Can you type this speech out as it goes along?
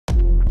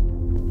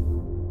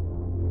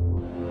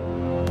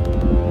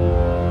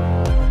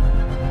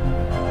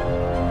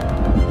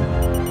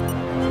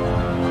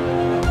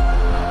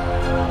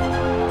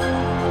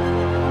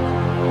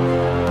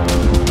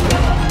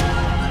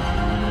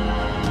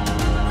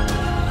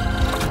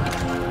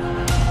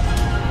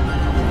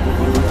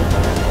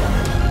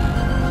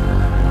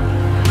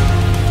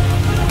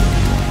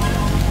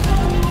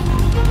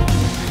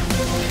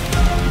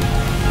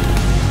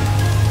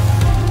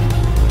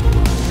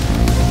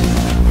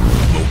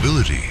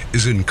Mobility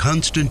is in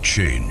constant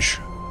change.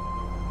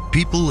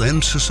 People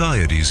and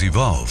societies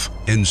evolve,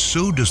 and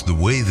so does the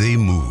way they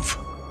move.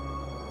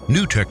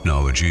 New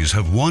technologies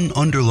have one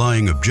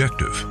underlying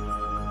objective: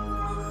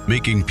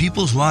 making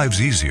people's lives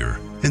easier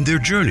and their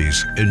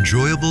journeys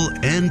enjoyable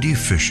and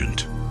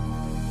efficient.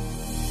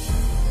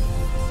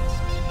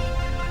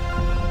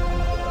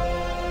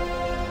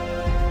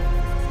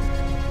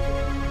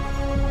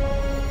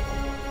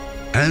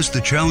 As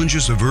the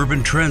challenges of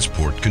urban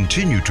transport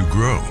continue to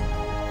grow,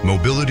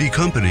 mobility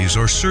companies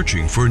are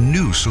searching for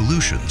new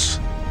solutions.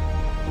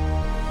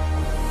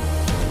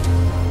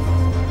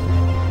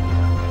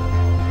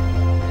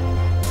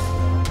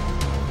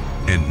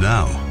 And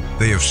now,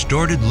 they have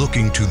started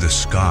looking to the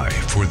sky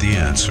for the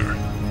answer.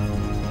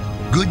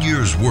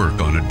 Goodyear's work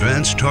on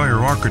advanced tire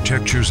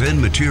architectures and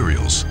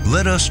materials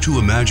led us to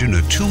imagine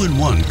a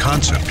two-in-one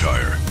concept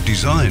tire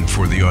designed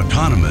for the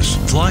autonomous,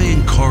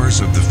 flying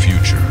cars of the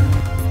future.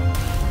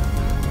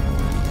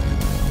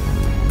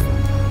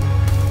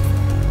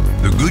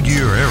 The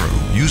Goodyear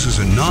AERO uses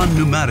a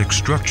non-pneumatic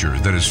structure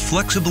that is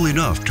flexible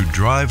enough to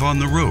drive on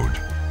the road.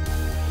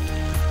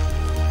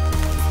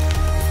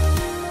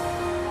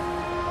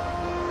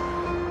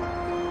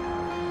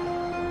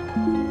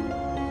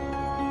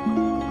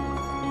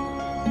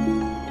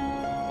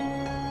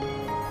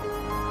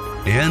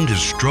 And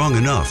is strong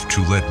enough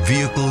to let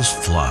vehicles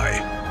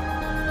fly.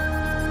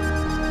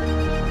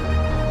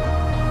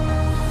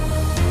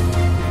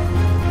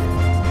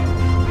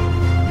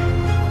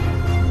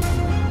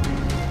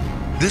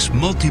 This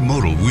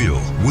multimodal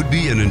wheel would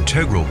be an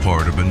integral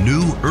part of a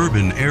new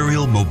urban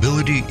aerial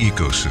mobility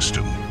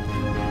ecosystem.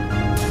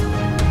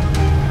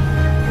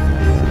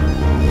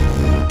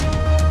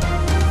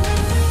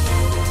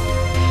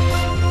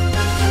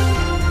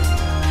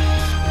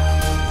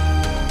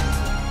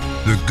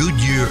 The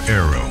Goodyear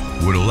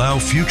AERO would allow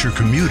future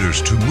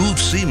commuters to move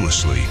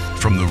seamlessly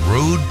from the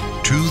road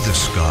to the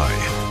sky.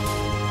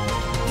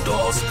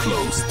 Doors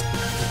closed.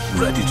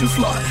 Ready to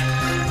fly.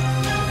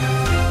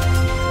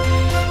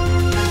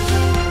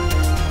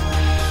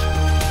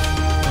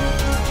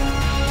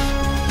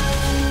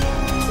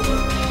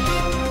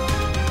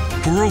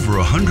 For over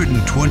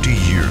 120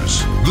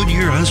 years,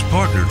 Goodyear has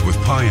partnered with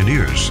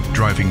pioneers,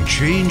 driving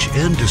change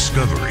and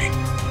discovery.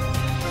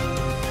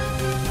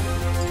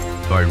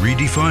 By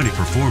redefining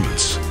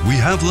performance, we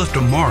have left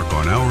a mark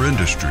on our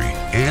industry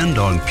and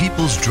on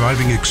people's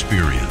driving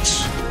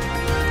experience.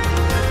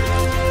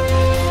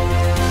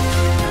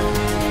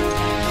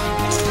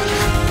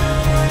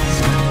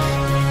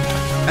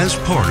 As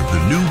part of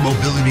the new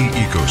mobility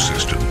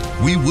ecosystem,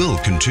 we will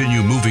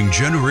continue moving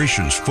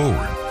generations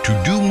forward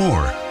to do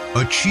more,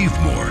 achieve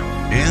more,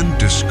 and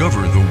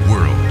discover the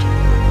world.